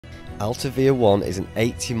Alta Via 1 is an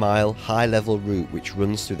 80-mile high-level route which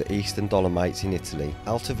runs through the eastern Dolomites in Italy.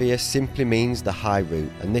 Alta Via simply means the high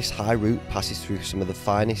route, and this high route passes through some of the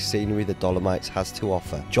finest scenery the Dolomites has to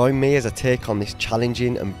offer. Join me as I take on this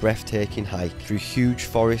challenging and breathtaking hike through huge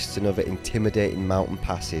forests and other intimidating mountain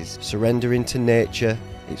passes, surrendering to nature,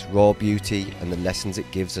 its raw beauty and the lessons it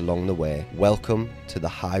gives along the way. Welcome to the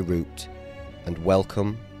high route, and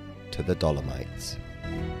welcome to the Dolomites.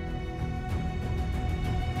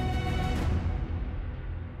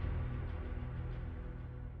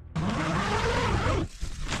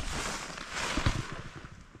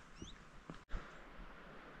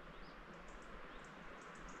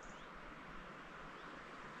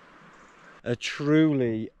 A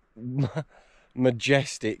truly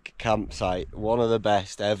majestic campsite, one of the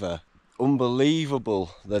best ever.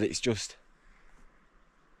 Unbelievable that it's just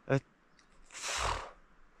the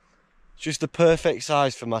perfect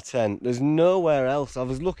size for my tent. There's nowhere else. I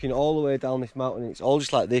was looking all the way down this mountain, it's all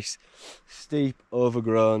just like this, steep,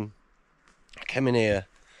 overgrown. I came in here,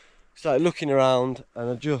 started looking around, and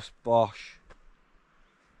I just, bosh,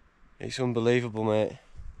 it's unbelievable, mate.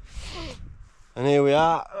 And here we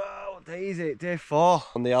are. What day is it? Day 4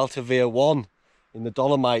 on the Alta Via 1 in the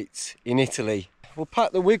Dolomites in Italy. We'll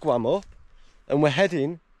pack the wigwam up and we're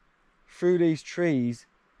heading through these trees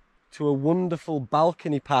to a wonderful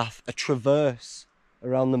balcony path, a traverse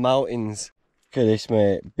around the mountains. Look at this,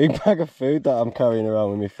 mate. Big bag of food that I'm carrying around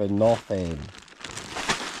with me for nothing.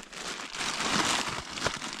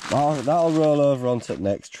 That'll roll over onto the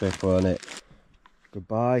next trip, won't it?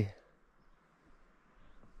 Goodbye.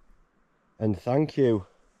 And thank you.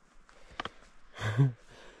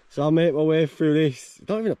 So I'll make my way through this. It's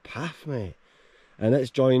not even a path, mate. And let's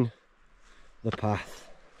join the path.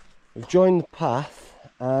 We've joined the path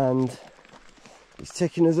and it's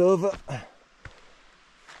taking us over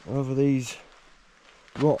these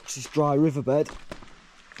rocks, this dry riverbed.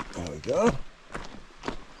 There we go.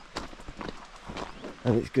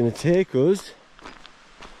 And it's going to take us.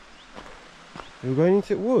 We're going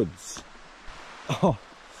into the woods. Oh,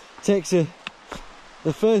 takes the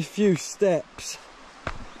first few steps.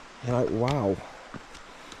 You're like, wow,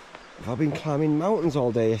 have I been climbing mountains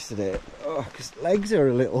all day yesterday? Oh, because legs are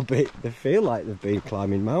a little bit, they feel like they've been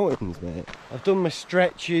climbing mountains, mate. I've done my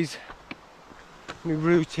stretches, my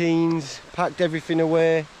routines, packed everything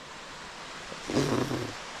away.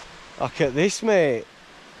 Look at this, mate.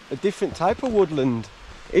 A different type of woodland.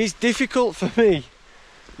 It's difficult for me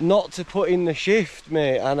not to put in the shift,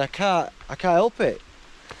 mate, and I can't help it.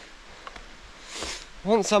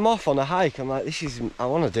 Once I'm off on a hike, I'm like, I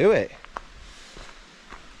want to do it.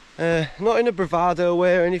 Not in a bravado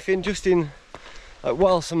way or anything, just in, like, what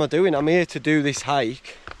else am I doing? I'm here to do this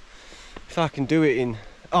hike. If I can do it in,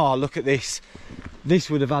 oh, look at this. This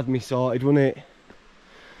would have had me sorted, wouldn't it?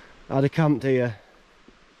 I'd have camped here.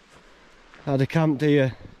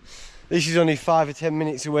 This is only 5 or 10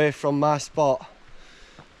 minutes away from my spot.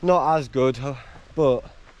 Not as good, but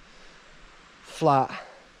flat.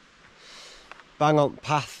 Bang on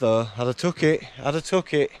path though. I'd have took it.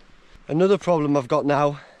 Another problem I've got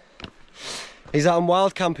now is that I'm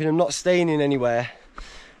wild camping, I'm not staying in anywhere,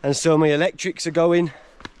 and so my electrics are going.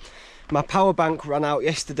 My power bank ran out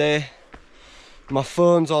yesterday, my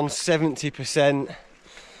phone's on 70%,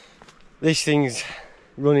 this thing's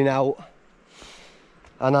running out,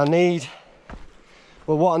 and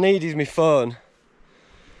what I need is my phone,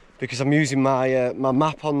 because I'm using my my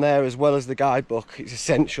map on there as well as the guidebook. It's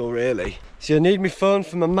essential, really. So I need my phone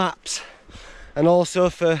for my maps, and also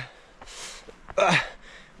for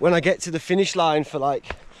when I get to the finish line for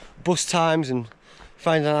like bus times and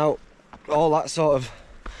finding out all that sort of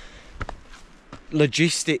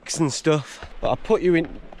logistics and stuff. But I'll put you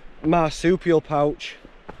in marsupial pouch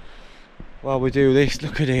while we do this.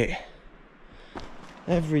 Look at it.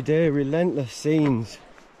 Every day, relentless scenes.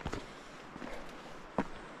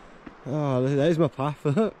 Oh, there's my path.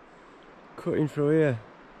 Cutting through here.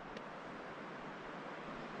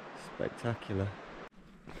 Spectacular.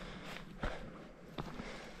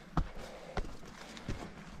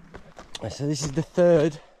 So this is the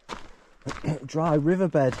third dry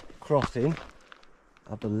riverbed crossing.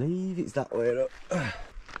 I believe it's that way up.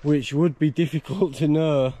 Which would be difficult to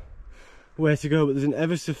know where to go, but there's an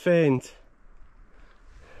ever so faint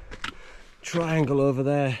triangle over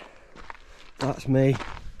there. That's me.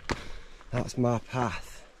 That's my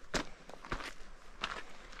path.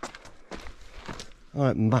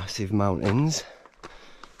 Alright, massive mountains.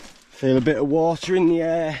 Feel a bit of water in the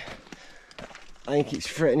air. I think it's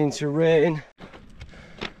threatening to rain.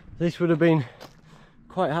 This would have been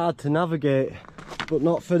quite hard to navigate, but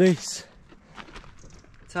not for this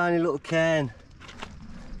tiny little cairn.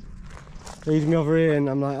 leads me over here and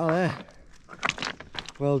I'm like, oh there.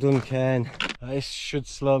 Well done, Kane. This should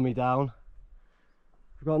slow me down.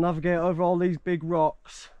 We've got to navigate over all these big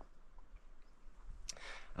rocks.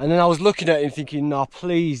 And then I was looking at him thinking, no,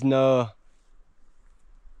 please, no.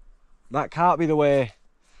 That can't be the way.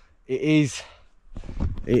 It is.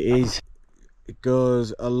 It is. It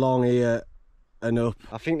goes along here and up.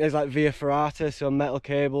 I think there's like via ferrata, so metal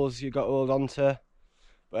cables you've got to hold on to.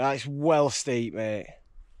 But that's well steep, mate.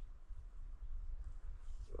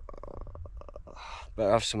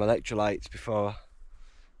 Better have some electrolytes before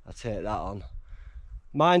I take that on.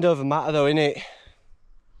 Mind over matter though, innit?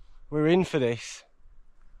 We're in for this.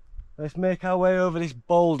 Let's make our way over this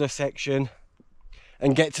boulder section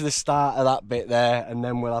and get to the start of that bit there, and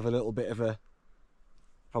then we'll have a little bit of a,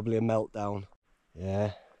 probably a meltdown.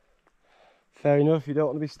 Yeah. Fair enough, you don't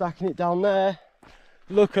want to be stacking it down there.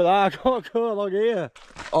 Look at that, I can't go along here.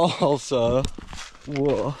 Also,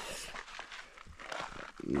 woof.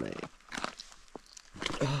 Mate.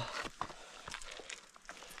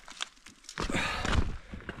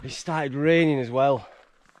 It started raining as well.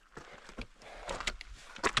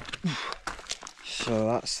 So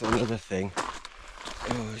that's another thing.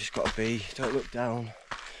 Oh, just got to be, don't look down.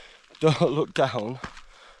 Don't look down.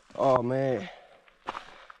 Oh mate.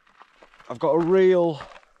 I've got a real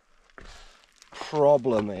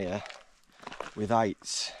problem here with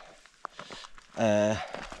heights. The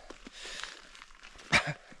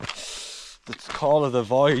call of the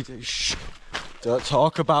void. Shh. Don't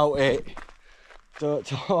talk about it. Don't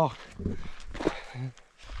talk.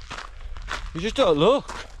 You just don't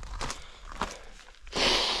look.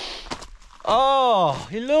 Oh,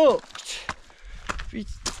 he looked. He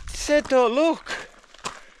said don't look.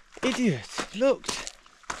 Idiot. Looked.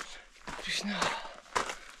 Just now.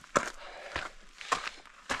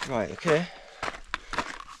 Right, okay.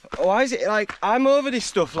 Why is it like I'm over this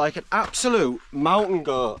stuff like an absolute mountain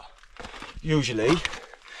goat usually,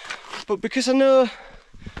 but because I know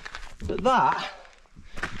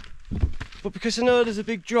because I know there's a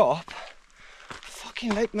big drop,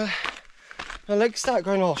 fucking like my legs start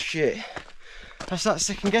going all shit. I start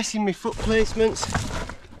second guessing my foot placements.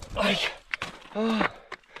 Like, oh.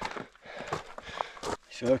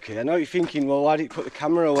 It's okay. I know you're thinking, well, why did you put the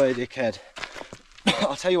camera away, dickhead?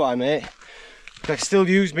 I'll tell you why, mate. I can still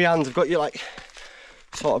use my hands. I've got you like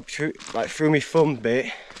sort of through my thumb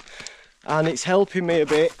bit, and it's helping me a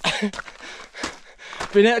bit.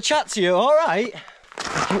 Been able to chat to you, all right?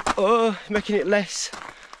 Making it less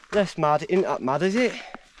mad. Isn't that mad, is it?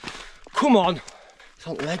 Come on. It's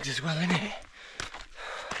on the legs as well, isn't it?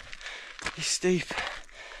 It's steep,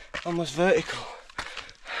 almost vertical.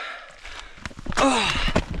 Oh,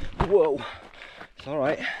 whoa. It's all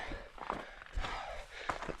right.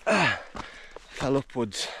 Fell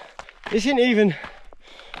upwards. This isn't even.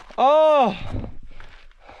 Oh.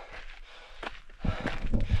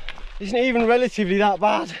 Isn't even relatively that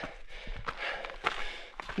bad.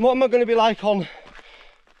 What am I going to be like on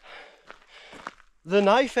the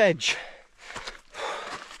knife edge?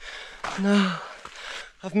 No,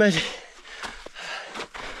 I've made it.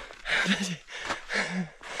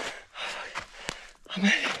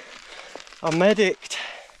 I'm medicked.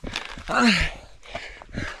 Look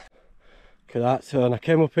at that turn. I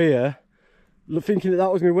came up here thinking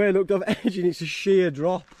that was my way, looked off edge and it's a sheer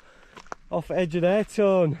drop off the edge of their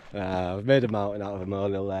tone. I've made a mountain out of a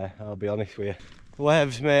molehill there, I'll be honest with you.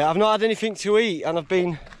 Whatevs, mate. I've not had anything to eat and I've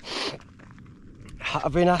been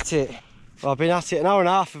at it. Well, I've been at it an hour and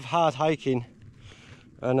a half of hard hiking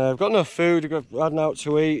and I've got no food, I've got nothing out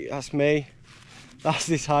to eat. That's me. That's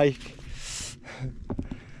this hike.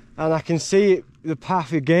 And I can see it, the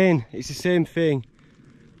path again. It's the same thing.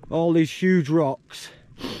 All these huge rocks.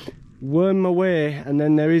 Worm my way and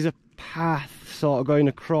then there is a path sort of going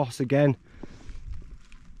across again.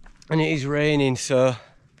 And it is raining, so I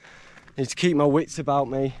need to keep my wits about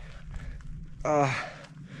me.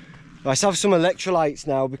 Let's have some electrolytes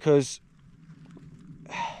now because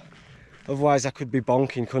otherwise I could be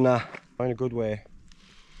bonking, couldn't I? In a good way.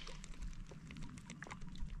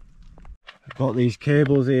 I've got these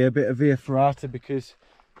cables here, a bit of via ferrata because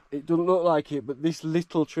it doesn't look like it, but this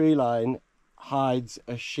little tree line hides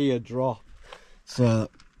a sheer drop. So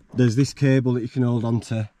there's this cable that you can hold on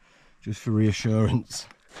to just for reassurance.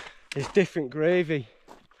 It's different gravy.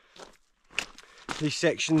 This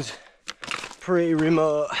section's pretty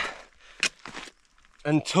remote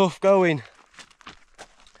and tough going.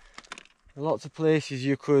 Lots of places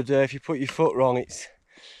you could, if you put your foot wrong,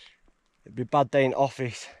 it'd be a bad day in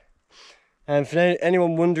office. And for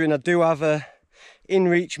anyone wondering, I do have a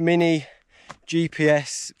InReach mini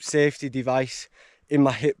GPS safety device in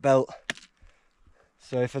my hip belt.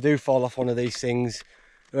 So if I do fall off one of these things,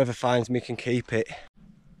 whoever finds me can keep it.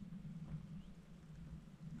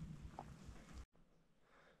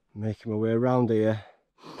 Making my way around here,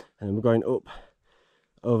 and then we're going up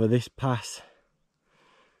over this pass,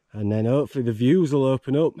 and then hopefully the views will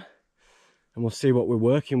open up and we'll see what we're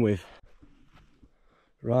working with.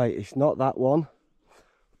 Right, it's not that one.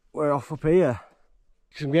 We're off up here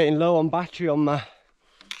because I'm getting low on battery on my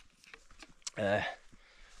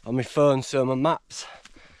phone, so my maps,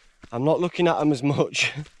 I'm not looking at them as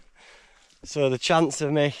much. So the chance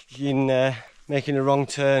of making a wrong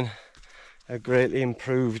turn are greatly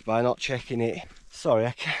improved by not checking it.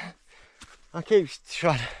 Sorry, I keep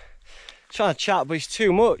trying to chat, but it's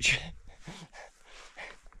too much.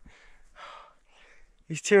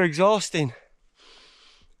 It's too exhausting.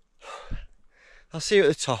 I'll see you at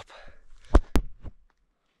the top.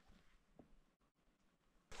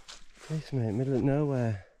 This, mate, middle of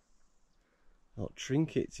nowhere. Got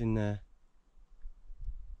trinkets in there.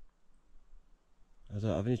 I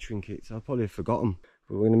don't have any trinkets. I'll probably have forgotten.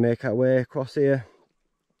 But we're going to make our way across here.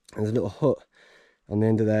 There's a little hut on the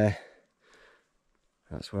end of there.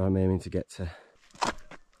 That's where I'm aiming to get to.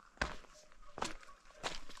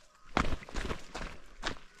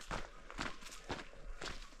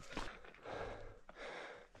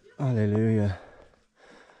 Hallelujah.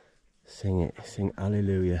 Sing it, sing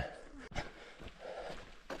hallelujah.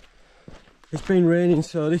 It's been raining,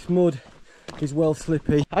 so this mud is well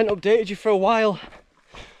slippy. I haven't updated you for a while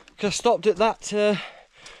because I stopped at that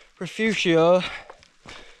refugio,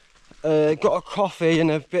 got a coffee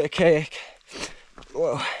and a bit of cake,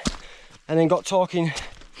 and then got talking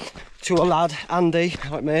to a lad, Andy,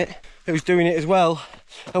 like mate, who's doing it as well,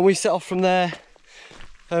 and we set off from there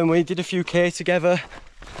and we did a few K together.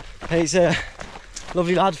 And it's a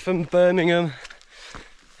lovely lad from Birmingham.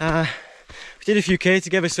 We did a few K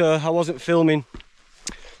together, so I wasn't filming,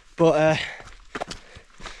 but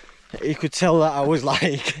you could tell that I was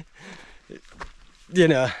like, you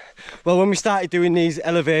know, well, when we started doing these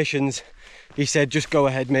elevations, he said, just go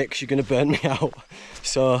ahead, mate, 'cause you're going to burn me out.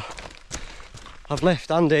 So I've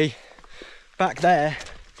left Andy back there,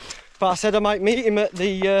 but I said I might meet him at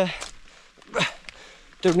the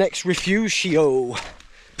next refugio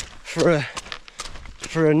for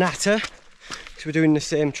a natter, because we're doing the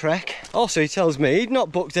same trek. Also, he tells me he'd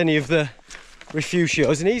not booked any of the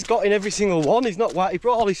refugios, and he's got in every single one. He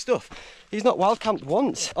brought all his stuff. He's not wild camped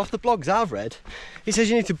once. Off the blogs I've read, he says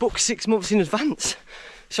you need to book 6 months in advance.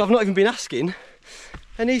 So I've not even been asking,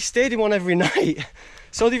 and he stayed in one every night.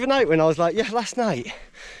 So the other night when I was like, yeah, last night,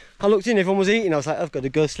 I looked in, everyone was eating, I was like, I've got to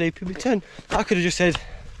go sleep in return. I could have just said,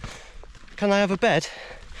 can I have a bed?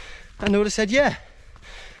 And they would have said, yeah.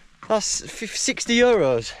 That's 60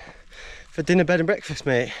 euros for dinner, bed and breakfast,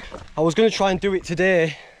 mate. I was going to try and do it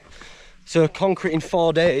today, so concrete in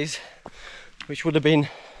 4 days, which would have been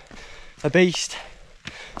a beast.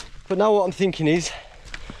 But now what I'm thinking is,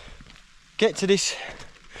 get to this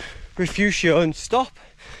refugio and stop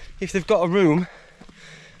if they've got a room,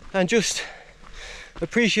 and just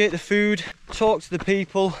appreciate the food, talk to the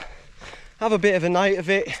people, have a bit of a night of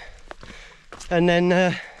it, and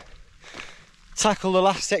then tackle the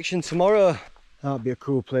last section tomorrow. That'd be a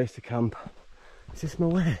cool place to camp. Is this my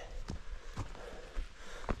way?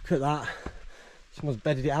 Look at that. Someone's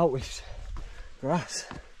bedded it out with grass.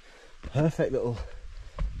 Perfect little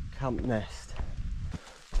camp nest.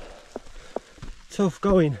 Tough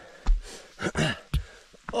going.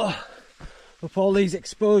 Oh, up all these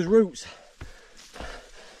exposed roots.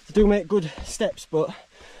 They do make good steps, but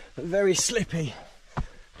very slippy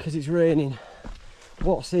because it's raining.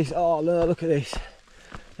 What's this? Oh no, look at this.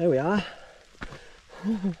 There we are.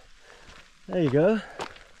 There you go.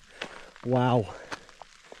 Wow.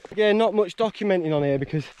 Again, not much documenting on here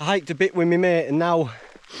because I hiked a bit with my mate and now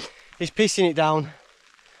he's pissing it down.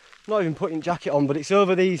 Not even putting jacket on, but it's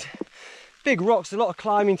over these big rocks, a lot of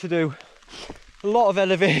climbing to do. A lot of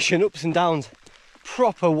elevation, ups and downs.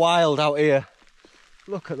 Proper wild out here.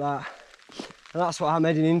 Look at that. And that's what I'm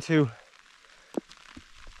heading into.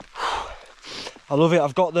 I love it.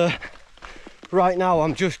 I've got right now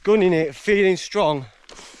I'm just gunning it, feeling strong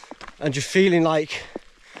and just feeling like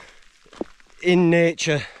in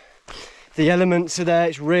nature. The elements are there,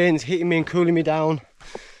 it's rain's hitting me and cooling me down.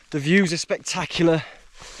 The views are spectacular.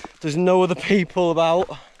 There's no other people about.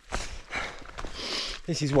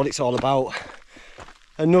 This is what it's all about.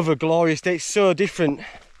 Another glorious day. It's so different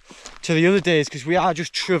to the other days because we are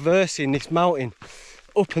just traversing this mountain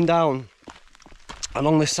up and down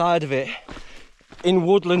along the side of it in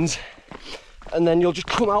woodlands, and then you'll just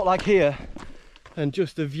come out like here and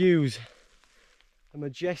just the views are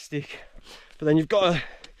majestic. But then you've got to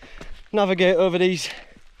navigate over these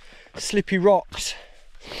slippy rocks.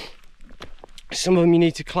 Some of them you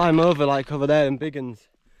need to climb over, like over there, and big ones.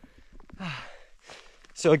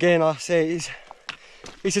 So again, I say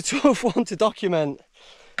it's a tough one to document.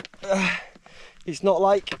 It's not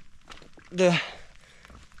like the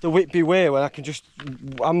Whitby Way where I can just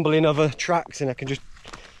ambling over tracks and I can just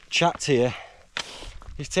chat to you.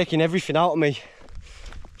 It's taking everything out of me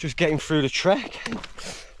just getting through the trek,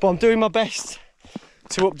 but I'm doing my best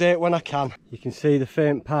to update when I can. You can see the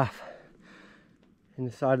faint path in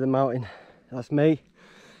the side of the mountain. That's me,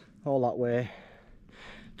 all that way.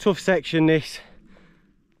 Tough section this,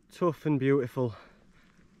 tough and beautiful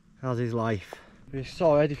as is life. You're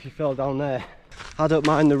sore head if you fell down there. I don't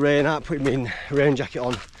mind the rain. I put me in rain jacket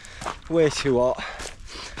on, way too hot.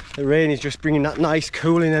 The rain is just bringing that nice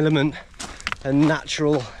cooling element and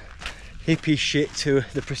natural hippie shit to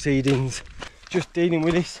the proceedings. Just dealing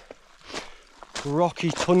with this rocky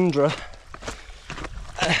tundra,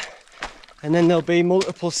 and then there'll be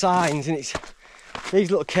multiple signs, and it's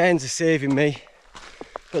these little cairns are saving me,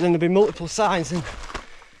 but then there'll be multiple signs, and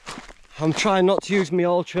I'm trying not to use my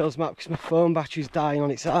All Trails map because my phone battery's dying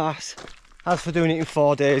on its arse. As for doing it in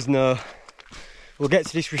 4 days, no. We'll get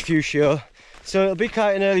to this refugio, so it'll be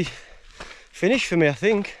quite an early finish for me, I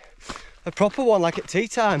think. A proper one, like at tea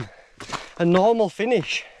time. A normal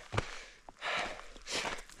finish.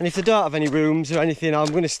 And if they don't have any rooms or anything, I'm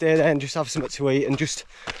going to stay there and just have something to eat and just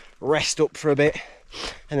rest up for a bit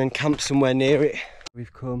and then camp somewhere near it.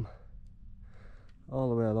 We've come all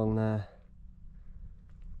the way along there.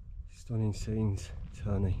 Stunning scenes,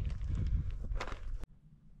 Tony.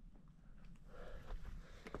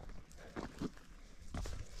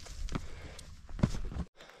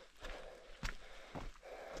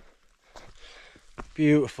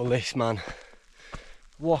 Beautiful this, man.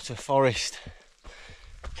 What a forest.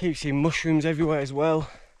 Keep seeing mushrooms everywhere as well.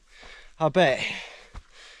 I bet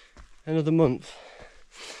another month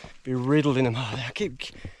be riddled in them. I keep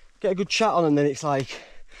get a good chat on and then it's like,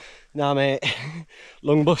 nah mate,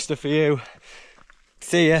 lung buster for you.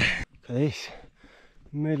 See ya. Look at this,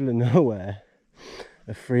 middle of nowhere,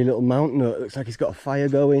 a free little mountain hut. Looks like it's got a fire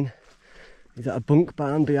going. Is that a bunk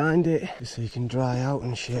barn behind it? Just so you can dry out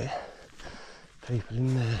and shit. People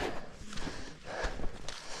in there.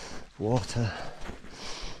 Water.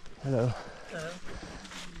 Hello. Hello.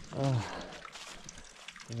 Oh.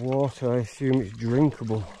 Water, I assume it's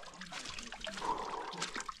drinkable.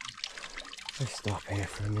 Let's stop here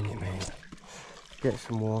for a minute, mate. Get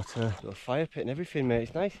some water. Got a fire pit and everything, mate.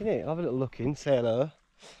 It's nice, isn't it? Have a little look in, say hello.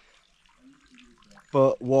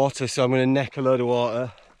 But water, so I'm going to neck a load of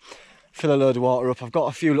water. Fill a load of water up. I've got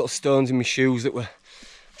a few little stones in my shoes that were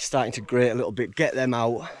starting to grate a little bit. Get them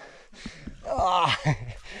out. Ah.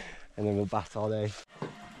 And then we'll bat all day.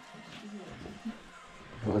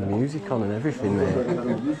 Got the music on and everything,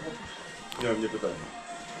 mate.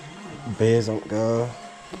 Beers on go.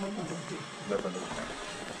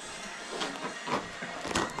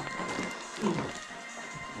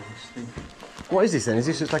 What is this then? Is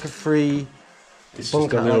this just like a free It's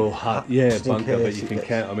bunker, just a little like, hut, yeah, bunker, but you it can gets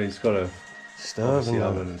count. I mean, it's got a stove and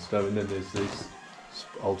oven and stuff, and then there's these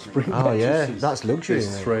old spring Oh yeah, mattresses. that's luxury. There's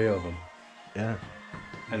Isn't it? 3 of them, Yeah.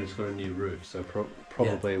 and it's got a new roof, so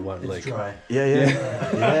probably it won't leak. Dry. Yeah,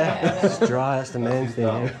 yeah. It's dry, that's the main thing.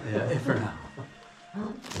 Yeah, for now.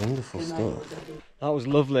 Wonderful stuff. That was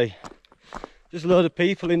lovely. Just a load of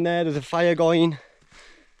people in there, there's a fire going,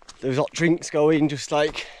 there's hot drinks going, just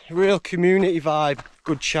like real community vibe,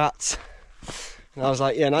 good chats. And I was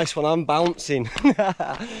like, yeah, nice one, I'm bouncing.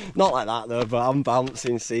 Not like that though, but I'm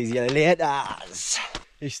bouncing, see you later.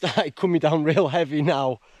 It started coming down real heavy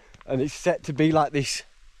now, and it's set to be like this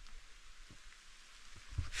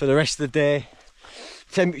for the rest of the day.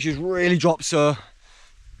 Temperatures really dropped, so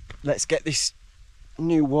let's get this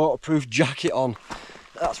new waterproof jacket on.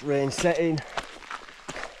 That's rain setting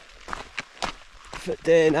for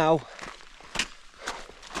day now.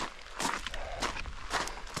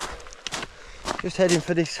 Just heading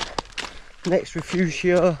for this next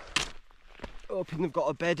refugio. Hoping they've got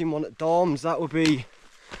a bed in one at dorms. That would be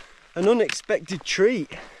an unexpected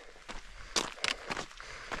treat.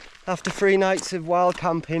 After 3 nights of wild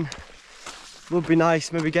camping, would be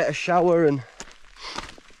nice. Maybe get a shower and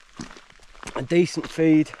a decent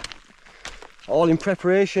feed. All in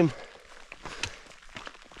preparation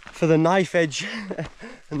for the knife edge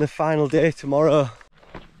and the final day tomorrow.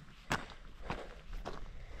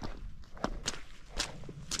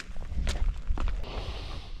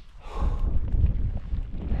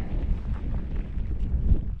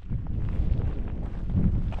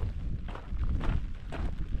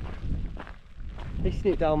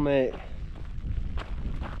 Listen it down, mate.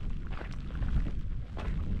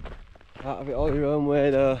 Out of it all your own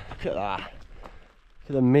way though. Look at that. Look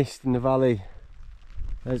at the mist in the valley.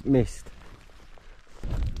 There's mist.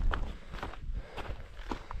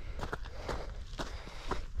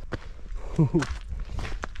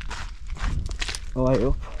 Oh, wait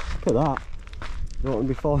up. Look at that. Don't want to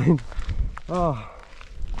be falling. Oh.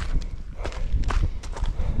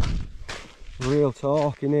 Real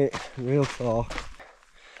talk, innit? Real talk.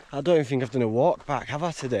 I don't even think I've done a walk back, have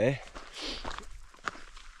I, today?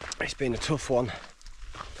 It's been a tough one.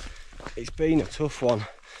 It's been a tough one.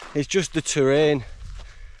 It's just the terrain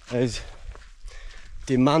has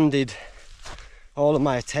demanded all of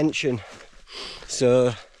my attention.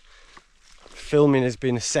 So filming has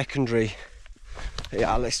been a secondary.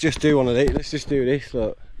 Yeah, let's just do one of these. Let's just do this,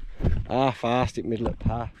 look. Half-arsed it middle of the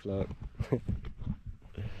path, look.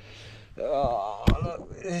 Oh,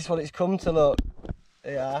 look, this is what it's come to, look.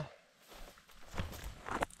 Yeah.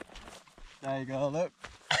 There you go, look.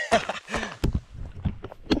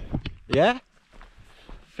 Yeah?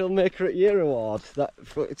 Filmmaker at Year Award, that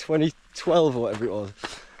for 2012 or whatever it was.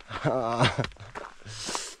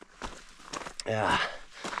 Yeah.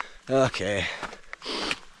 Okay.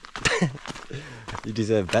 You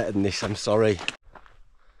deserve better than this, I'm sorry.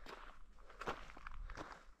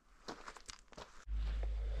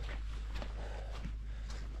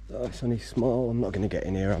 Oh, it's only small, I'm not going to get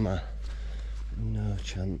in here, am I? No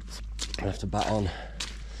chance. I have to bat on.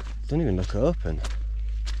 Don't even look open.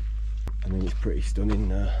 I mean, it's pretty stunning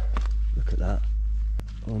now. Look at that.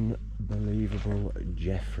 Unbelievable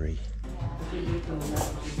Jeffrey.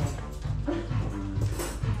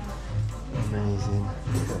 Amazing.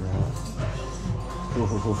 Look at that.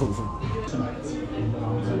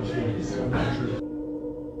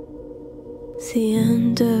 The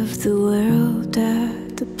end of the world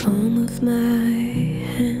at the palm of my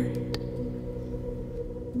hand.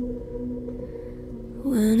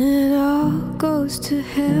 When it all goes to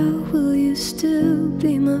hell, will you still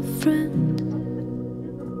be my friend?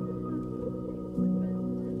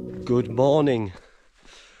 Good morning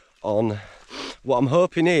on what I'm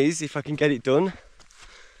hoping is, if I can get it done,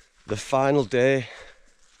 the final day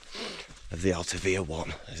of the Alta Via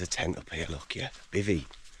one. There's a tent up here, look, yeah, bivvy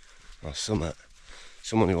or something.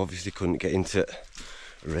 Someone who obviously couldn't get into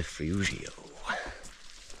Refugio.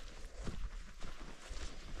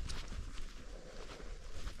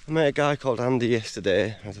 I met a guy called Andy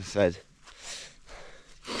yesterday, as I said.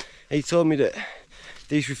 He told me that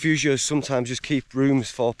these refugios sometimes just keep rooms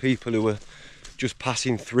for people who are just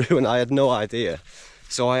passing through, and I had no idea.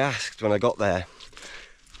 So I asked when I got there,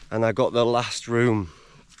 and I got the last room,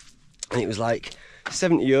 and it was like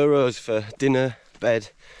 €70 for dinner, bed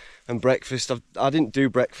and breakfast. I didn't do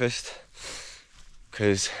breakfast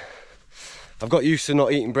because I've got used to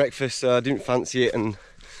not eating breakfast, so I didn't fancy it, and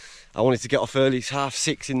I wanted to get off early. It's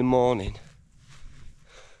 6:30 in the morning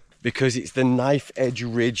because it's the Knife Edge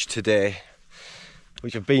Ridge today,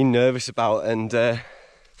 which I've been nervous about. And so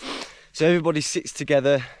everybody sits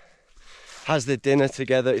together, has their dinner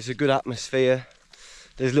together. It's a good atmosphere.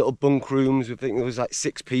 There's little bunk rooms. I think there was like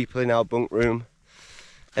 6 people in our bunk room.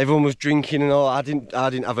 Everyone was drinking and all. I didn't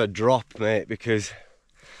have a drop, mate, because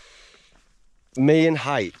me and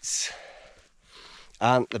heights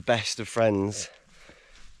aren't the best of friends.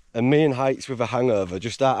 And me and heights with a hangover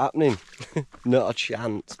just start happening. Not a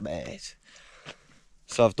chance, mate.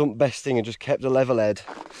 So I've done best thing and just kept a level head,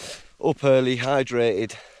 up early,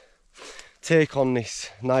 hydrated, take on this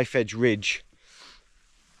Knife Edge Ridge.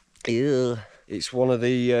 Ew. It's one of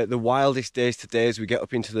the wildest days today as we get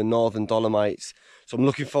up into the northern Dolomites. So I'm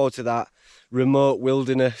looking forward to that. Remote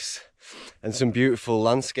wilderness and some beautiful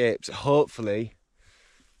landscapes. Hopefully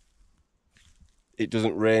it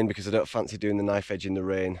doesn't rain, because I don't fancy doing the Knife Edge in the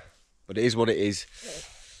rain. But it is what it is.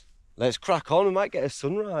 Let's crack on, we might get a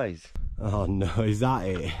sunrise. Oh no, is that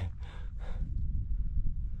it?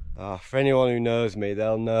 Oh, for anyone who knows me,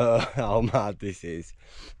 they'll know how mad this is.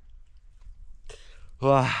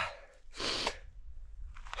 Wow.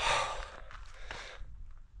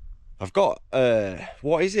 I've got,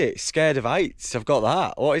 what is it? Scared of heights. I've got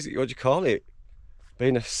that. What is it? What do you call it?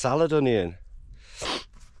 Being a salad onion.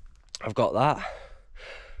 I've got that.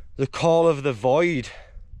 The call of the void.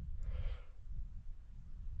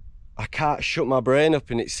 I can't shut my brain up,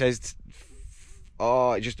 and it says,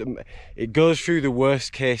 oh, it goes through the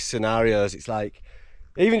worst case scenarios. It's like,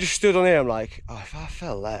 even just stood on here, I'm like, oh, if I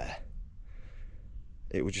fell there,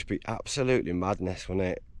 it would just be absolutely madness, wouldn't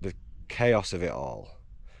it? The chaos of it all.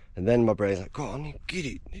 And then my brain's like, go on, get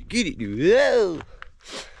it, dude.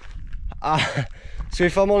 So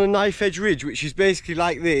if I'm on a Knife Edge Ridge, which is basically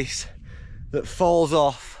like this, that falls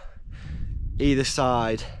off either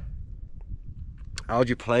side, how do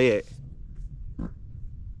you play it?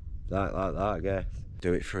 Like that, I guess.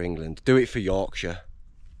 Do it for England. Do it for Yorkshire.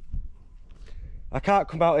 I can't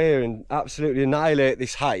come out here and absolutely annihilate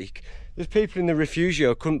this hike. There's people in the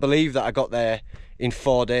Refugio couldn't believe that I got there in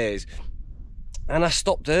 4 days. And I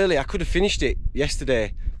stopped early. I could have finished it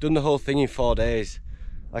yesterday. Done the whole thing in 4 days.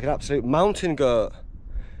 Like an absolute mountain goat.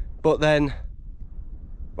 But then,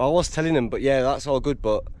 well, I was telling them, but yeah, that's all good.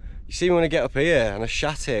 But you see when I get up here and I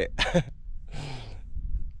shat it.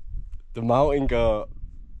 The mountain goat.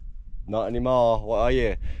 Not anymore. What are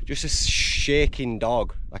you? Just a shaking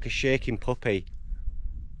dog. Like a shaking puppy.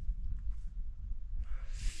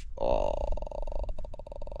 Oh,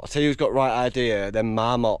 I'll tell you who's got the right idea. Them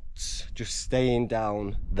marmots just staying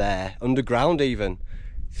down there. Underground even.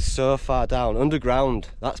 So far down. Underground.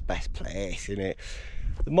 That's best place, isn't it?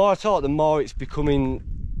 The more I talk, the more it's becoming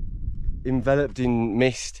enveloped in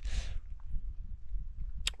mist.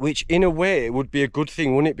 Which in a way would be a good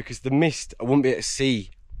thing, wouldn't it? Because the mist, I wouldn't be able to see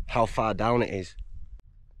how far down it is.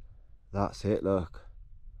 That's it, look.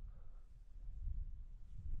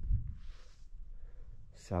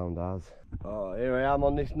 Sound as. Oh, here I am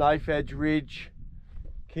on this knife edge ridge.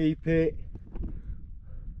 Keep it.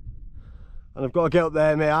 And I've got to get up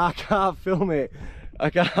there, mate. I can't film it. I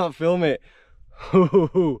can't film it.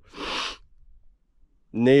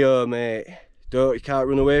 Neo, mate. You can't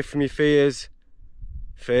run away from your fears.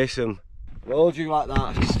 Face them. I hold you like that,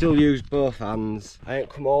 I can still use both hands. I ain't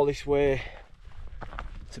come all this way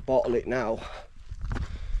to bottle it now.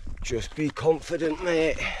 Just be confident,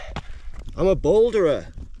 mate. I'm a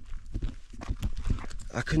boulderer.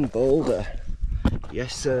 I can boulder.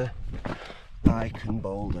 Yes, sir. I can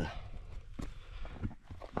boulder.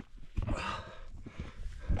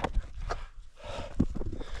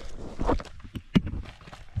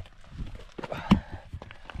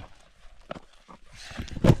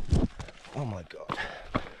 Oh my God.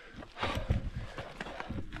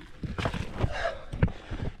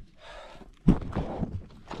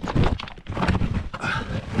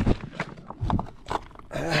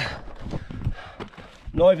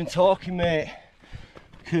 Not even talking, mate,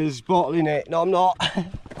 because bottling it. No, I'm not.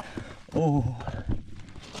 Oh.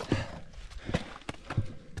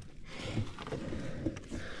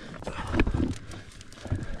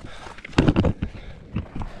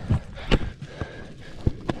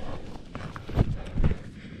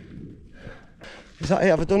 Is that it?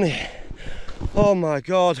 Have I done it? Oh my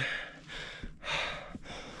God.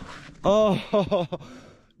 Oh,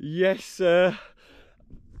 yes, sir.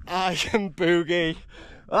 I can boogie.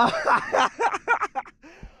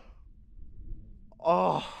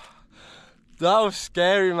 Oh, that was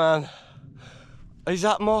scary, man. Is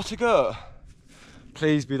that more to go?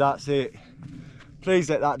 Please be that's it. Please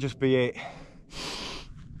let that just be it.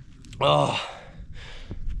 Oh,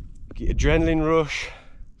 get adrenaline rush.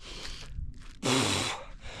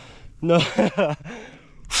 No.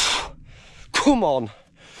 Come on.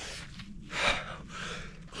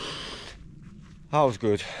 That was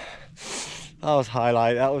good. That was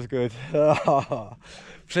highlight. That was good.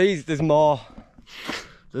 Please, there's more.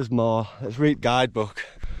 There's more. Let's read guidebook.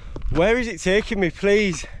 Where is it taking me,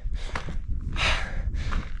 please?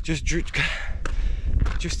 Just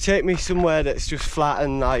take me somewhere that's just flat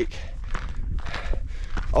and like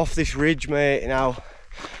off this ridge, mate. Now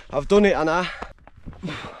I've done it, Anna.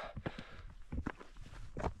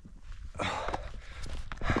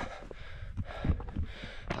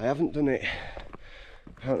 I haven't done it,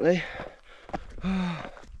 apparently.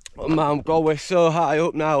 Oh man, God, we're so high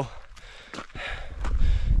up now.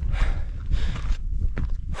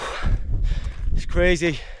 It's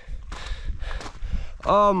crazy.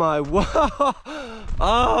 Oh my, whoa.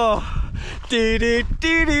 Oh,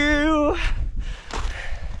 do.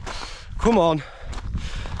 Come on,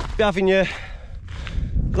 be having you.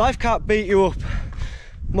 Life can't beat you up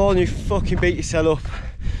more than you fucking beat yourself up.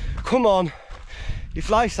 Come on. If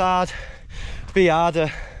life's hard, be harder.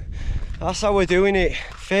 That's how we're doing it.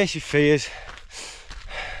 Face your fears.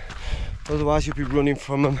 Otherwise you'll be running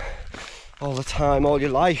from them all the time, all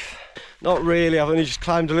your life. Not really, I've only just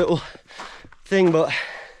climbed a little thing, but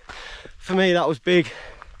for me that was big.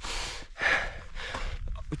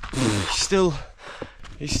 It's still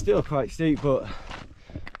quite steep, but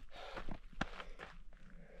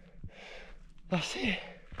that's it.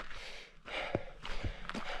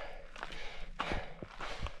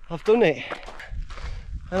 I've done it,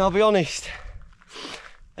 and I'll be honest,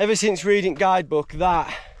 ever since reading guidebook,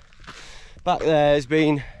 that back there has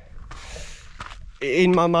been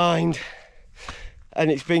in my mind,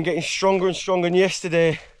 and it's been getting stronger and stronger. And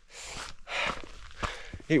yesterday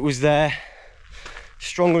it was there,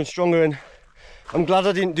 stronger and stronger, and I'm glad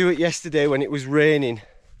I didn't do it yesterday when it was raining.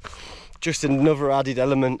 Just another added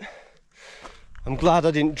element. I'm glad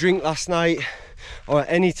I didn't drink last night or at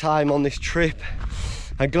any time on this trip.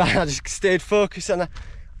 I'm glad I just stayed focused, and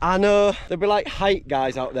I know there'll be like hike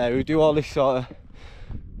guys out there who do all this sort of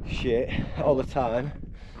shit all the time,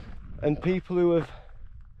 and people who have...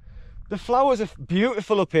 The flowers are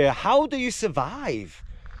beautiful up here. How do you survive?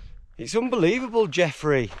 It's unbelievable,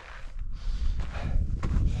 Jeffrey.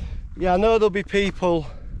 Yeah, I know there'll be people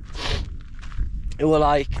who are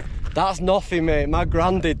like, that's nothing, mate, my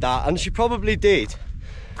gran did that, and she probably did.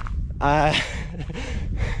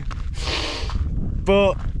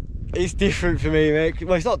 But it's different for me, mate.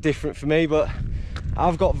 Well, it's not different for me, but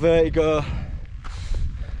I've got vertigo,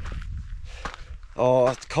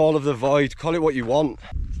 or call of the void, call it what you want.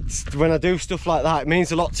 When I do stuff like that, it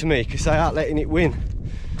means a lot to me, because I aren't letting it win,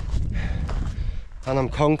 and I'm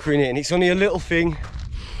conquering it, and it's only a little thing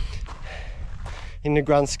in the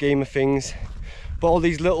grand scheme of things, but all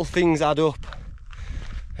these little things add up,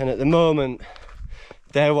 and at the moment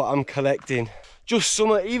they're what I'm collecting. Just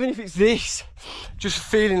summer, even if it's this, just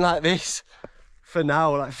feeling like this for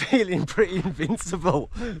now, like feeling pretty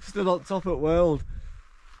invincible, stood on top of the world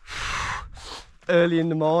early in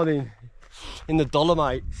the morning in the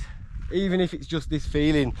Dolomites. Even if it's just this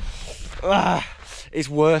feeling, it's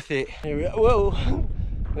worth it. Here we are. Whoa,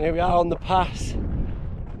 here we are on the pass.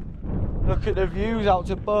 Look at the views out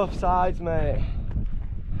to both sides, mate.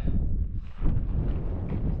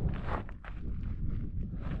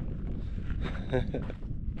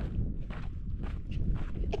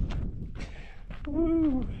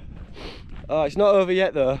 Woo. Oh, it's not over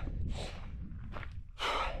yet though.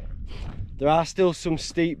 There are still some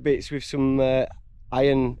steep bits with some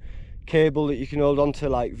iron cable that you can hold on to,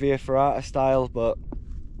 like Via Ferrata style, but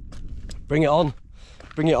bring it on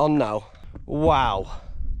now. Wow,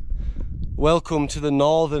 welcome to the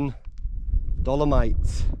northern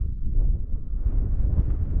Dolomites.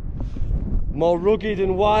 More rugged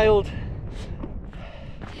and wild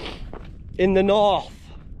in the north.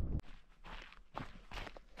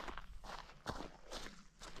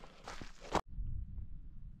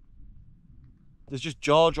 There's just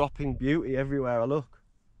jaw-dropping beauty everywhere I look.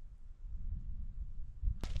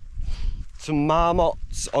 Some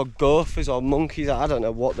marmots or gophers or monkeys, I don't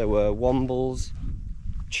know what they were, wombles,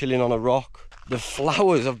 chilling on a rock. The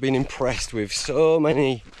flowers I've been impressed with, so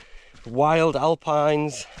many wild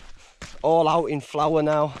alpines, all out in flower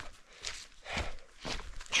now.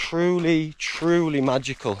 Truly, truly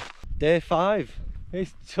magical. Day 5.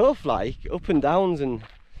 It's tough, like, up and downs, and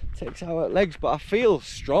takes out legs, but I feel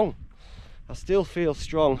strong. I still feel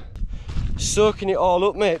strong. Soaking it all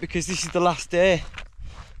up, mate, because this is the last day.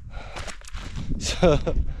 So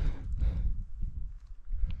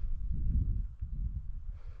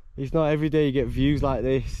it's not every day you get views like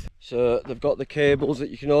this. So they've got the cables that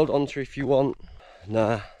you can hold onto if you want.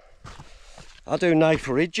 Nah, I do knife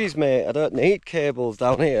ridges, mate. I don't need cables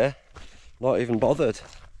down here. Not even bothered.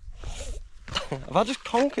 Have I just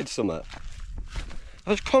conquered something?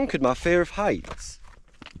 I've just conquered my fear of heights.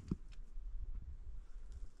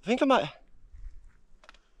 I think I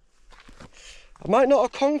might not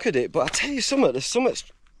have conquered it, but I tell you something, there's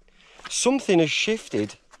something has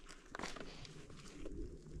shifted.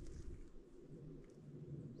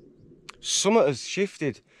 Something has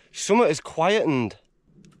shifted. Something has quietened.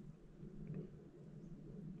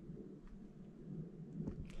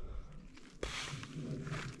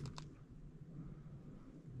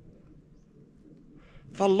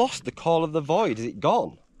 Have I lost the call of the void? Is it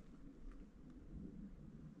gone?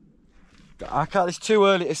 I can't, it's too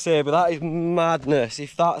early to say, but that is madness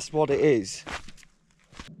if that's what it is.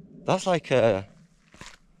 That's like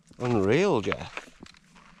unreal, Jeff.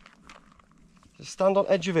 Just stand on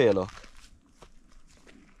edge of here, look.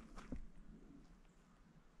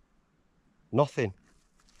 Nothing.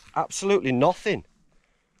 Absolutely nothing.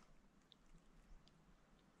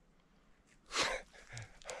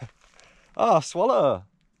 Ah, swallow.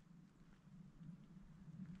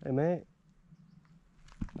 Hey, mate.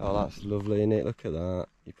 Oh, that's lovely, isn't it? Look at that.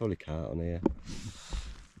 You probably can't on here.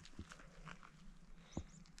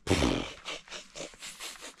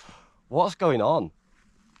 What's going on?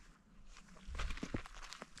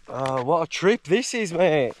 Oh, what a trip this is,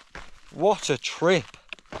 mate. What a trip.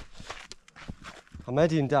 I'm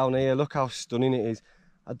heading down here. Look how stunning it is.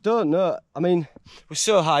 I don't know. I mean, we're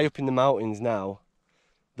so high up in the mountains now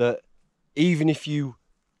that even if you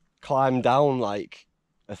climb down like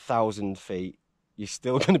 1,000 feet, you're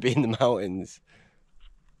still going to be in the mountains.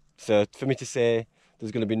 So for me to say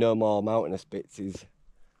there's going to be no more mountainous bits is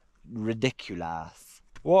ridiculous.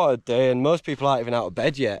 What a day, and most people aren't even out of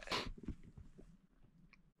bed yet.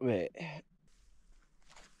 Wait.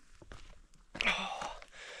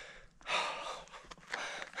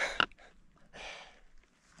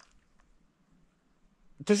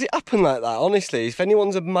 Does it happen like that? Honestly, if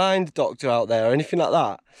anyone's a mind doctor out there or anything like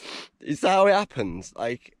that, is that how it happens?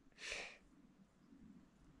 Like,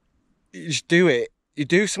 you just do it. You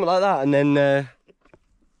do something like that, and then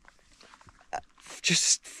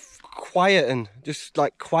just quieten. Just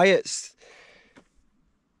like quiets.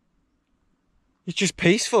 It's just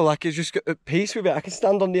peaceful. Like, it's just at peace with it. I can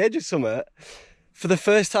stand on the edge of something for the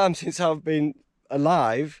first time since I've been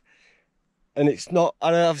alive, and it's not.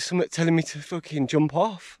 I don't have something telling me to fucking jump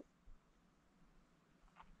off.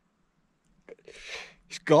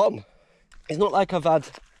 It's gone. It's not like I've had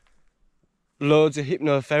loads of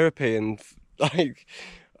hypnotherapy and like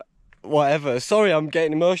whatever. Sorry, I'm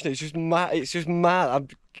getting emotional. It's just mad. It's just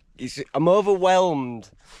mad. I'm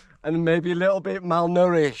overwhelmed and maybe a little bit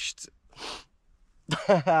malnourished.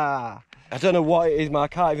 I don't know what it is, man. I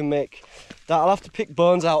can't even make that. I'll have to pick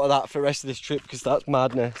bones out of that for the rest of this trip because that's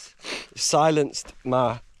madness. It's silenced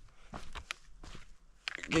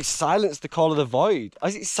it's silenced the call of the void.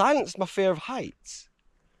 Has it silenced my fear of heights?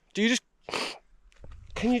 Do you just...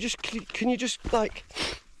 Can you just like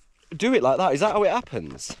do it like that? Is that how it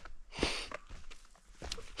happens?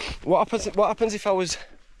 What happens if I was...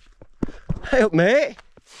 Hey up, mate.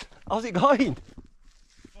 How's it going?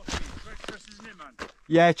 Treacherous, isn't it, man?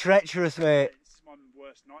 Yeah, treacherous, mate. This is my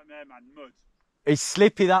worst nightmare, man. Mud. It's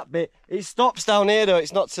slippy, that bit. It stops down here though,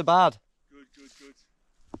 it's not so bad. Good.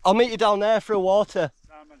 I'll meet you down there for a water.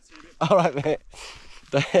 Sound, man. See you a bit. Alright, mate.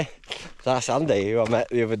 That's Andy, who I met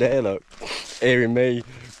the other day, look. Hearing me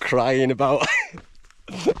crying about...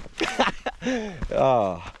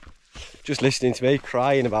 Oh, just listening to me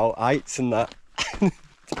crying about heights and that.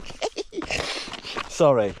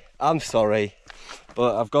 Sorry, I'm sorry,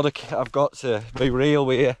 but I've got to be real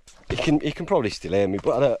with you. You can probably still hear me,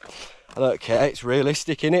 but I don't care. It's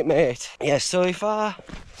realistic, innit, mate? Yeah. So if I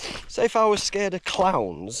was scared of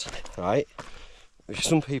clowns, right? Which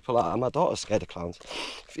some people are. My daughter's scared of clowns.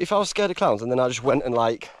 If I was scared of clowns and then I just went and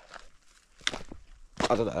like,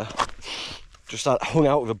 I don't know, just like hung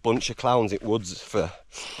out with a bunch of clowns in woods for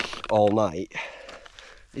all night,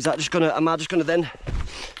 am I just gonna then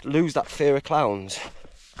lose that fear of clowns?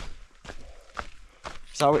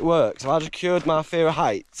 That's how it works. Have I just cured my fear of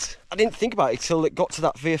heights? I didn't think about it till it got to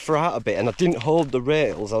that fear for height a bit and I didn't hold the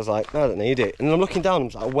rails. I was like, no, I don't need it. And I'm looking down, I'm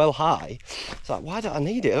like, well high. It's like, why don't I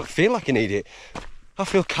need it? I don't feel like I need it. I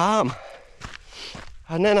feel calm.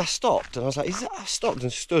 And then I stopped and I was like, I stopped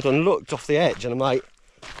and stood and looked off the edge and I'm like,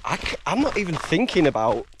 I'm not even thinking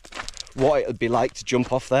about what it would be like to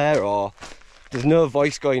jump off there, or there's no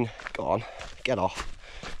voice going, go on, get off.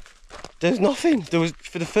 There's nothing. There was,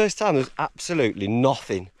 for the first time, there was absolutely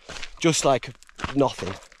nothing. Just like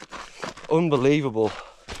nothing. Unbelievable.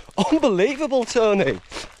 Unbelievable, Tony.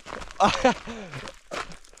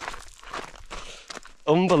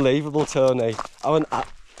 Unbelievable, Tony.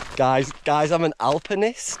 Guys, I'm an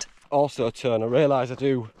alpinist. Also, Tony, I realise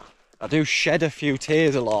I do shed a few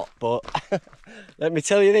tears a lot, but let me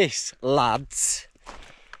tell you this, lads.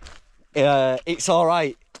 It's all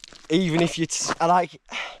right, even if I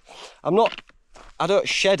don't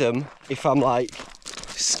shed them if I'm like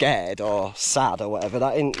scared or sad or whatever.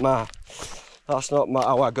 That's not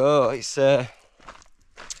how I go. It's I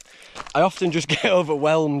often just get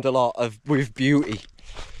overwhelmed a lot with beauty.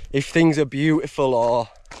 If things are beautiful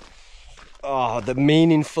or they're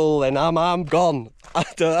meaningful, then I'm gone. I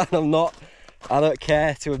don't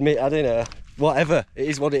care to admit. I don't know. Whatever, it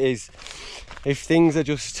is what it is. If things are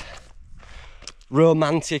just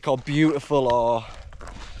romantic or beautiful or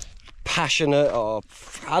passionate or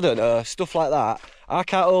I don't know, stuff like that, I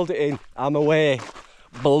can't hold it in. I'm away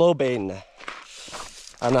blubbing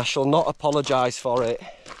and I shall not apologise for it.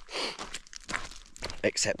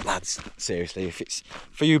 Except, lads, seriously, if it's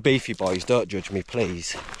for you beefy boys, don't judge me,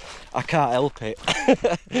 please. I can't help it.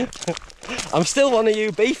 I'm still one of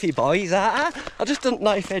you beefy boys. I just done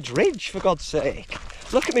Knife Edge Ridge, for God's sake.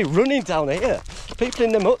 Look at me running down here. People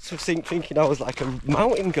in the huts were thinking I was like a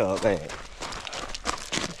mountain goat, mate.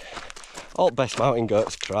 All best mountain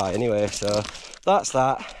goats cry anyway, so that's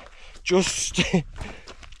that. Just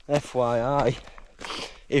FYI,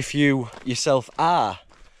 if you yourself are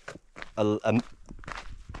a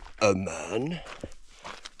man,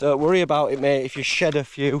 don't worry about it, mate. If you shed a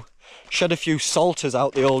few salters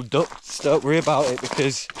out the old ducts, don't worry about it,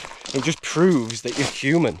 because it just proves that you're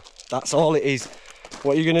human. That's all it is.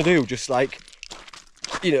 What you're gonna do, just like,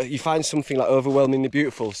 you know, you find something like overwhelmingly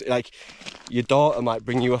beautiful, so like your daughter might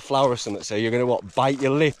bring you a flower or something, so you're gonna bite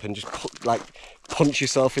your lip and just punch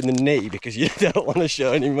yourself in the knee because you don't want to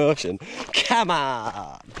show any emotion. Come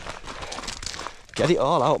on, get it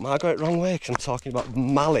all out, man. I got it wrong way because I'm talking about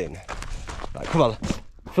malling. Right, come on.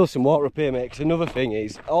 fill some water up here, mate, because another thing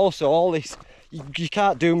is, also all this, you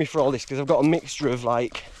can't do me for all this, because I've got a mixture of,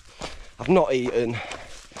 like, I've not eaten,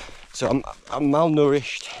 so I'm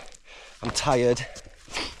malnourished, I'm tired,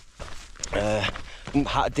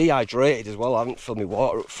 I'm dehydrated as well. I haven't filled my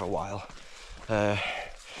water up for a while,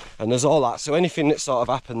 and there's all that, so anything that sort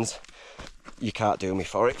of happens, you can't do me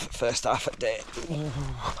for it for the first half of the day.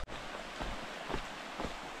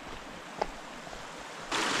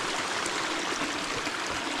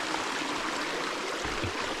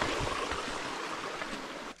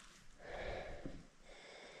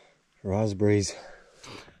 Raspberries,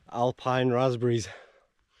 alpine raspberries.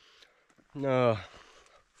 No,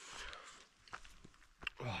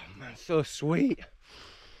 oh man, so sweet,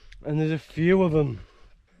 and there's a few of them.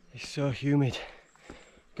 It's so humid.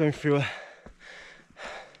 Going through a,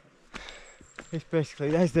 it's basically,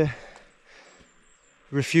 there's the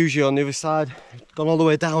refugio on the other side, gone all the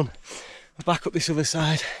way down, back up this other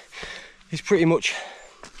side. It's pretty much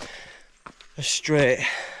a straight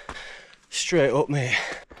up, mate.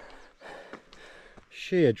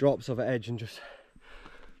 Sheer drops off the edge, and just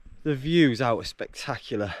the views out are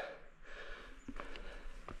spectacular.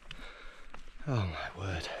 Oh my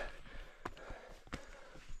word.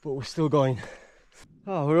 But we're still going.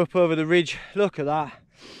 Oh, we're up over the ridge. Look at that.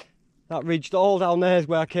 That ridge all down there is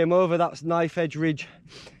where I came over. That's Knife Edge Ridge.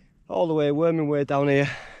 All the way, worming way down here.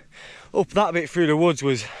 Up that bit through the woods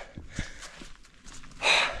was,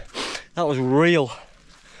 that was real.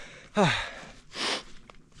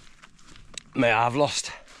 Mate, I've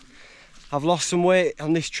lost some weight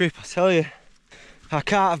on this trip, I tell you. I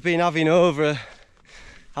can't have been having over,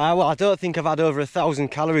 well, I don't think I've had over 1,000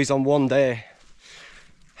 calories on one day.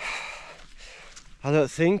 I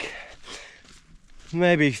don't think.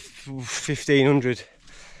 Maybe 1,500.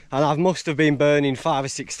 And I must have been burning 5,000 or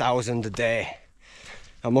 6,000 a day.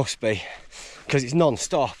 I must be, because it's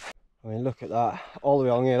non-stop. I mean, look at that, all the way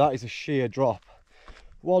along here. That is a sheer drop.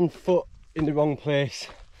 1 foot in the wrong place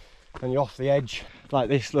and you're off the edge like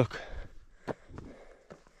this. Look, I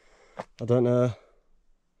don't know,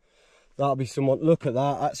 that'll be somewhat, look at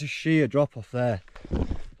that, that's a sheer drop off there.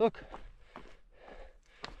 Look,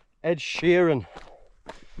 Ed Sheeran.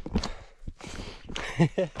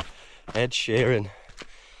 Ed Sheeran,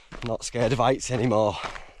 not scared of heights anymore.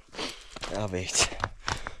 Have it.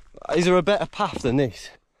 Is there a better path than this?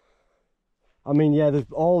 I mean, yeah, there's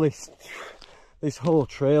all this whole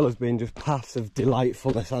trail has been just paths of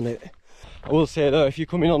delightfulness, hasn't it? I will say though, if you're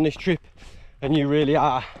coming on this trip and you really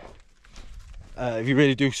are, if you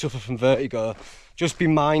really do suffer from vertigo, just be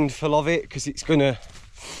mindful of it, because you're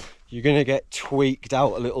gonna get tweaked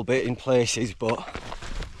out a little bit in places. But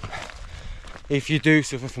if you do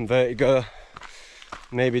suffer from vertigo,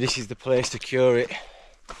 maybe this is the place to cure it.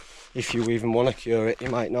 If you even want to cure it, you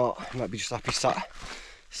might not. You might be just happy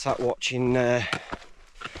sat watching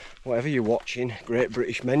whatever you're watching, Great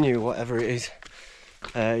British Menu, whatever it is.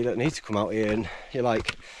 You don't need to come out here and you're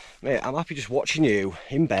like, mate, I'm happy just watching you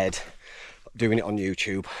in bed, doing it on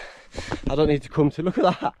YouTube. I don't need to come to, look at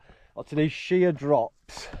that, up to these sheer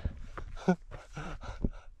drops.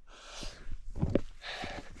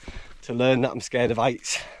 To learn that I'm scared of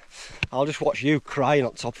heights. I'll just watch you crying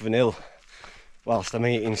on top of an hill whilst I'm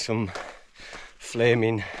eating some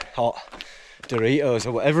flaming hot Doritos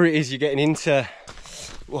or whatever it is you're getting into.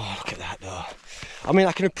 Oh, look at that though. I mean,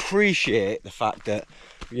 I can appreciate the fact that,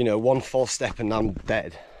 you know, one false step and I'm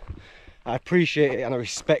dead. I appreciate it and I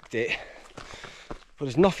respect it, but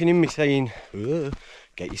there's nothing in me saying,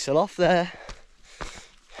 get yourself off there.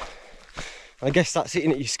 And I guess that's it,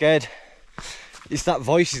 innit? You're scared. It's that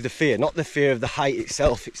voice is the fear, not the fear of the height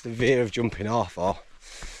itself, it's the fear of jumping off or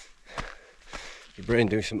your brain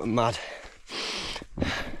doing something mad.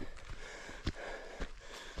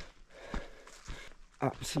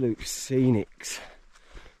 Absolute scenics,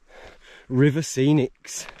 river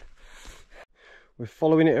scenics. We're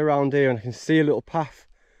following it around here and I can see a little path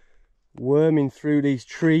worming through these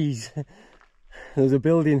trees. There's a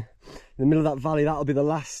building in the middle of that valley, that'll be the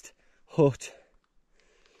last hut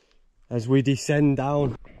as we descend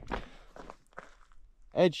down.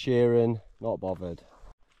 Ed Sheeran, not bothered.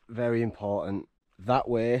 Very important, that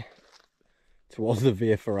way towards the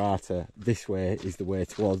Via Ferrata, this way is the way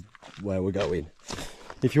towards where we're going.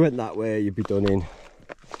 If you went that way, you'd be done in.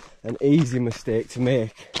 An easy mistake to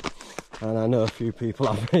make, and I know a few people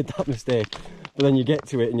have made that mistake, but then you get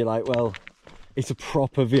to it and you're like, well, it's a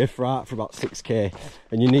proper Via Ferrata for about 6k,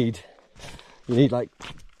 and you need all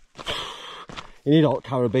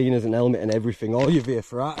carabiners and helmet and everything, all your Via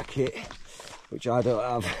Ferrata kit, which I don't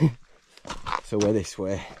have. So we're this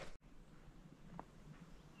way.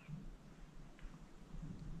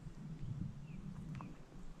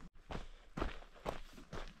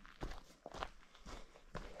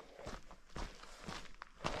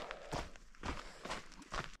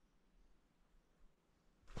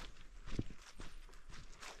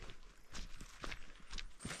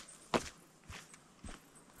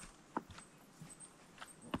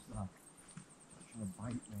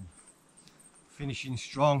 finishing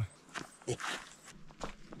strong.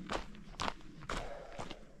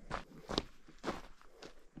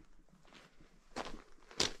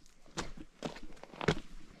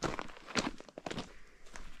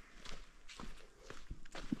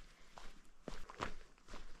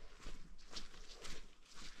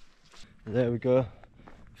 There we go.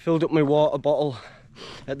 Filled up my water bottle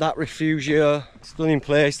at that refugio. Stunning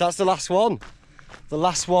place. That's the last one. The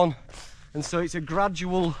last one. And so it's a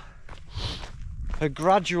gradual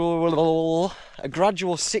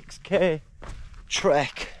 6k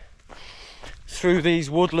trek through these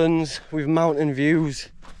woodlands with mountain views.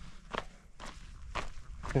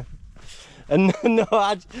 And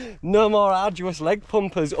no more arduous leg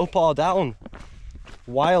pumpers up or down.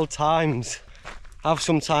 Wild times. Have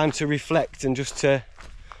some time to reflect and just to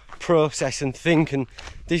process and think, and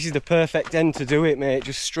this is the perfect end to do it, mate.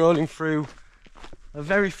 Just strolling through a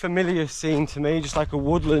very familiar scene to me, just like a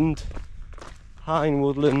woodland, pine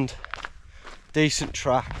woodland, decent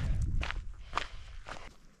track.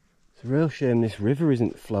 It's a real shame this river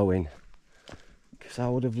isn't flowing, because I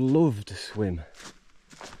would have loved to swim.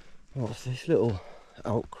 What's this little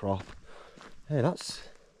outcrop? Hey, look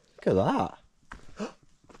at that.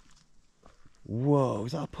 Whoa,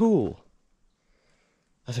 is that a pool?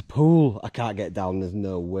 That's a pool. I can't get down, there's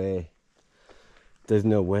no way. There's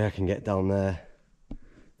no way I can get down there.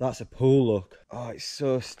 That's a pool, look. Oh, it's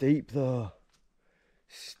so steep though.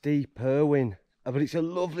 Steep Irwin. But it's a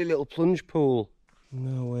lovely little plunge pool.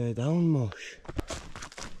 No way down, mush.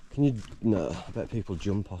 Can you? No, I bet people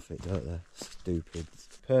jump off it, don't they? Stupid.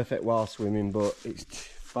 It's perfect while swimming, but it's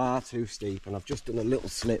far too steep and I've just done a little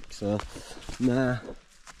slip, so nah.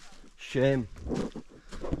 Shame.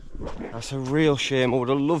 That's a real shame. I would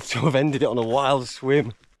have loved to have ended it on a wild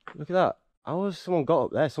swim. Look at that. How has someone got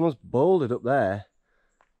up there? Someone's bouldered up there.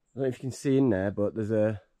 I don't know if you can see in there, but there's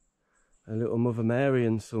a little Mother Mary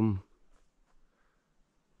and some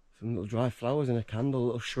little dry flowers and a candle, a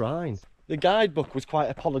little shrine. The guidebook was quite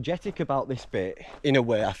apologetic about this bit, in a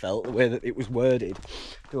way I felt, the way that it was worded.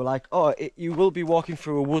 They were like, oh, you will be walking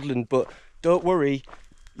through a woodland, but don't worry,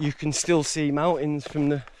 you can still see mountains from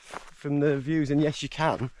the views, and yes you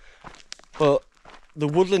can, but the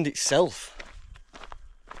woodland itself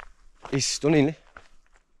is stunning.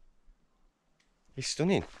 It's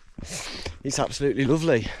stunning. It's absolutely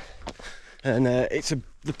lovely, and it's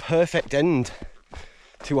the perfect end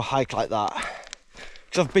to a hike like that,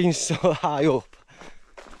 because I've been so high up,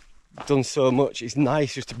 done so much. It's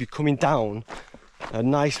nice just to be coming down a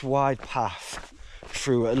nice wide path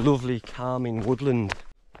through a lovely calming woodland.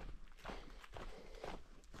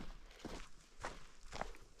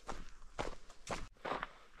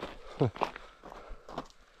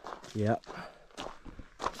 Yep,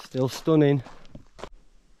 still stunning.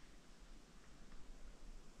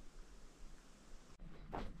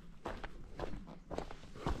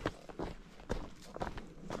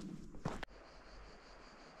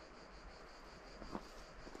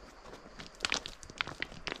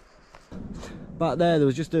 Back there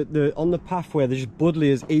was just on the pathway, there's just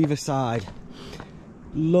buddleias either side.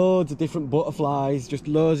 Loads of different butterflies, just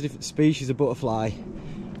loads of different species of butterfly,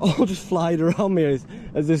 all just flying around me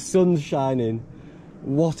as the sun's shining.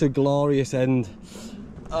 What a glorious end.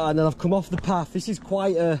 And then I've come off the path. This is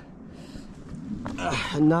quite a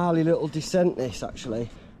gnarly little descent, this actually.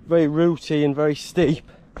 Very rooty and very steep.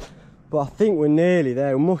 But I think we're nearly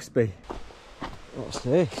there, we must be. What's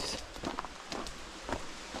this?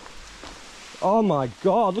 Oh my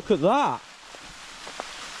God, look at that.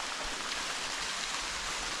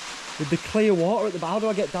 With the clear water at the bottom, how do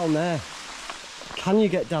I get down there? Can you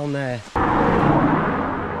get down there?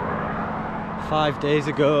 5 days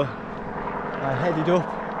ago, I headed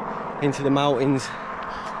up into the mountains.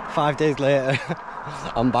 5 days later,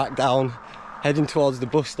 I'm back down, heading towards the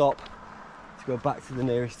bus stop to go back to the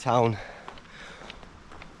nearest town.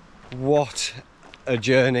 What a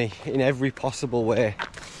journey in every possible way.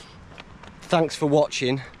 Thanks for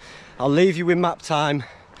watching. I'll leave you with map time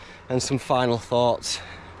and some final thoughts.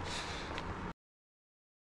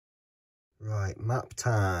 Right, map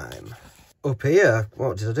time. Up here,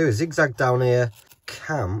 what did I do? Zigzag down here,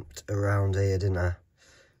 camped around here, didn't I?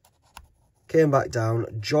 Came back down,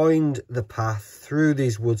 joined the path through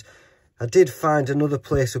these woods. I did find another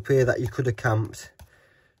place up here that you could have camped.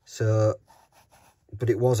 So, but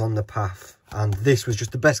it was on the path. And this was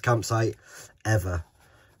just the best campsite ever.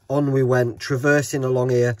 On we went, traversing along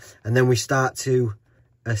here, and then we start to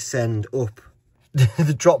ascend up.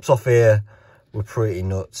 The drops off here were pretty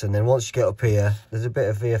nuts, and then once you get up here, there's a bit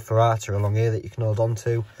of via ferrata along here that you can hold on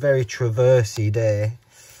to. Very traversey day.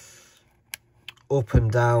 Up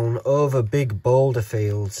and down, over big boulder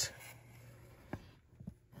fields.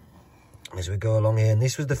 as we go along here. And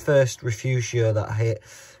this was the first refugio that I hit,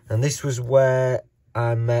 and this was where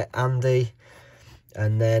I met Andy.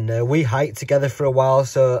 And then we hiked together for a while,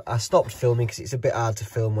 so I stopped filming because it's a bit hard to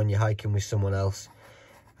film when you're hiking with someone else.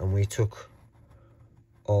 And we took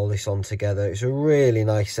all this on together. It's a really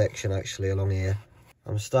nice section actually along here.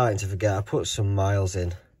 I'm starting to forget, I put some miles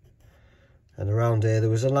in. And around here there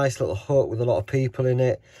was a nice little hut with a lot of people in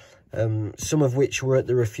it. Some of which were at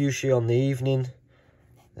the refugio on the evening.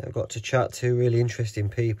 I got to chat to really interesting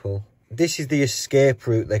people. This is the escape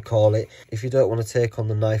route, they call it. If you don't want to take on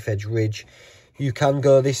the Knife Edge Ridge, you can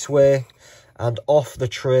go this way and off the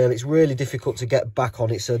trail. It's really difficult to get back on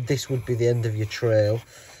it, so this would be the end of your trail.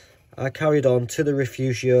 I carried on to the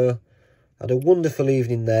refugio, had a wonderful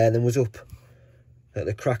evening there, then was up at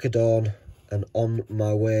the crack of dawn and on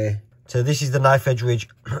my way. So this is the Knife Edge Ridge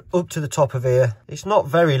up to the top of here. It's not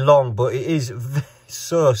very long, but it is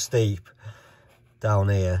so steep down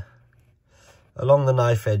here. Along the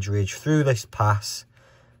Knife Edge Ridge, through this pass,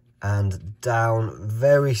 and down,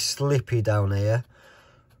 very slippy down here,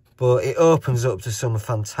 but it opens up to some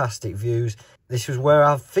fantastic views. This was where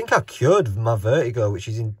I think I cured my vertigo, which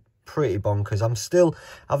is in pretty bonkers.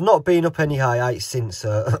 I've not been up any high heights since,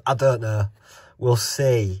 so I don't know, we'll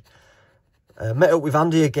see. Met up with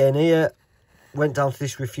Andy again here, went down to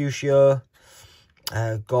this refugio,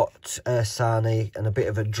 got Sani and a bit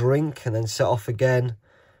of a drink, and then set off again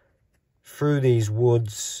through these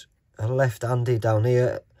woods. I left Andy down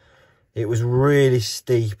here. It was really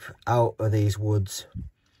steep out of these woods.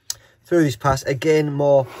 Through this pass, again,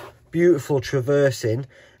 more beautiful traversing.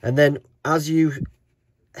 And then as you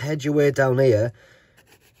head your way down here,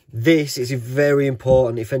 this is very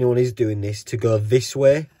important, if anyone is doing this, to go this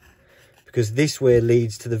way. Because this way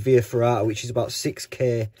leads to the Via Ferrata, which is about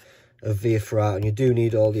 6k of Via Ferrata. And you do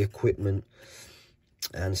need all the equipment.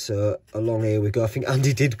 And so along here we go. I think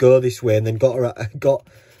Andy did go this way and then got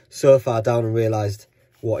so far down and realised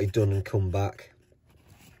what he'd done and come back.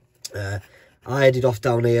 I headed off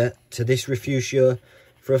down here to this refugio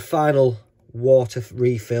for a final water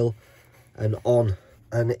refill and on.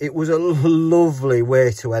 And it was a lovely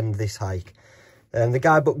way to end this hike. And the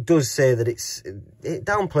guidebook does say that it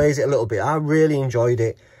downplays it a little bit. I really enjoyed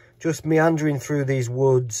it. Just meandering through these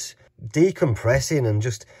woods, decompressing and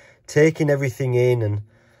just taking everything in, and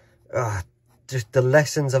just the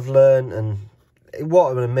lessons I've learned, and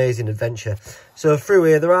what an amazing adventure. So through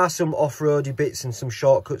here there are some off-roady bits and some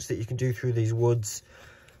shortcuts that you can do through these woods,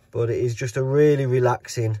 but it is just a really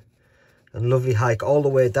relaxing and lovely hike all the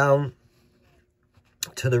way down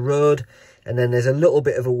to the road. And then there's a little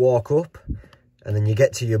bit of a walk up, and then you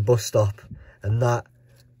get to your bus stop, and that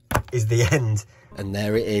is the end. And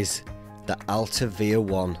there it is, the Alta Via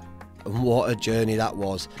 1. And what a journey that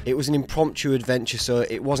was. It was an impromptu adventure, so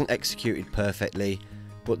it wasn't executed perfectly,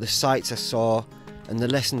 but the sights I saw and the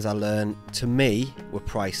lessons I learned, to me, were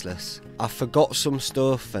priceless. I forgot some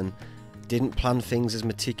stuff and didn't plan things as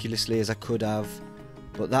meticulously as I could have,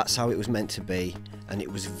 but that's how it was meant to be, and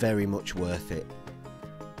it was very much worth it.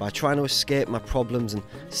 By trying to escape my problems and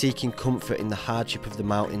seeking comfort in the hardship of the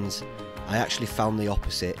mountains, I actually found the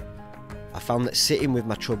opposite. I found that sitting with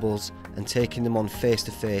my troubles and taking them on face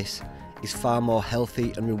to face is far more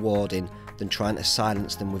healthy and rewarding than trying to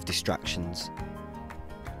silence them with distractions.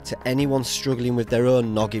 To anyone struggling with their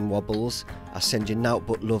own noggin wobbles, I send you naught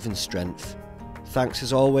but love and strength. Thanks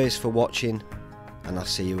as always for watching, and I'll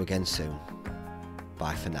see you again soon.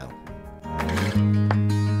 Bye for now.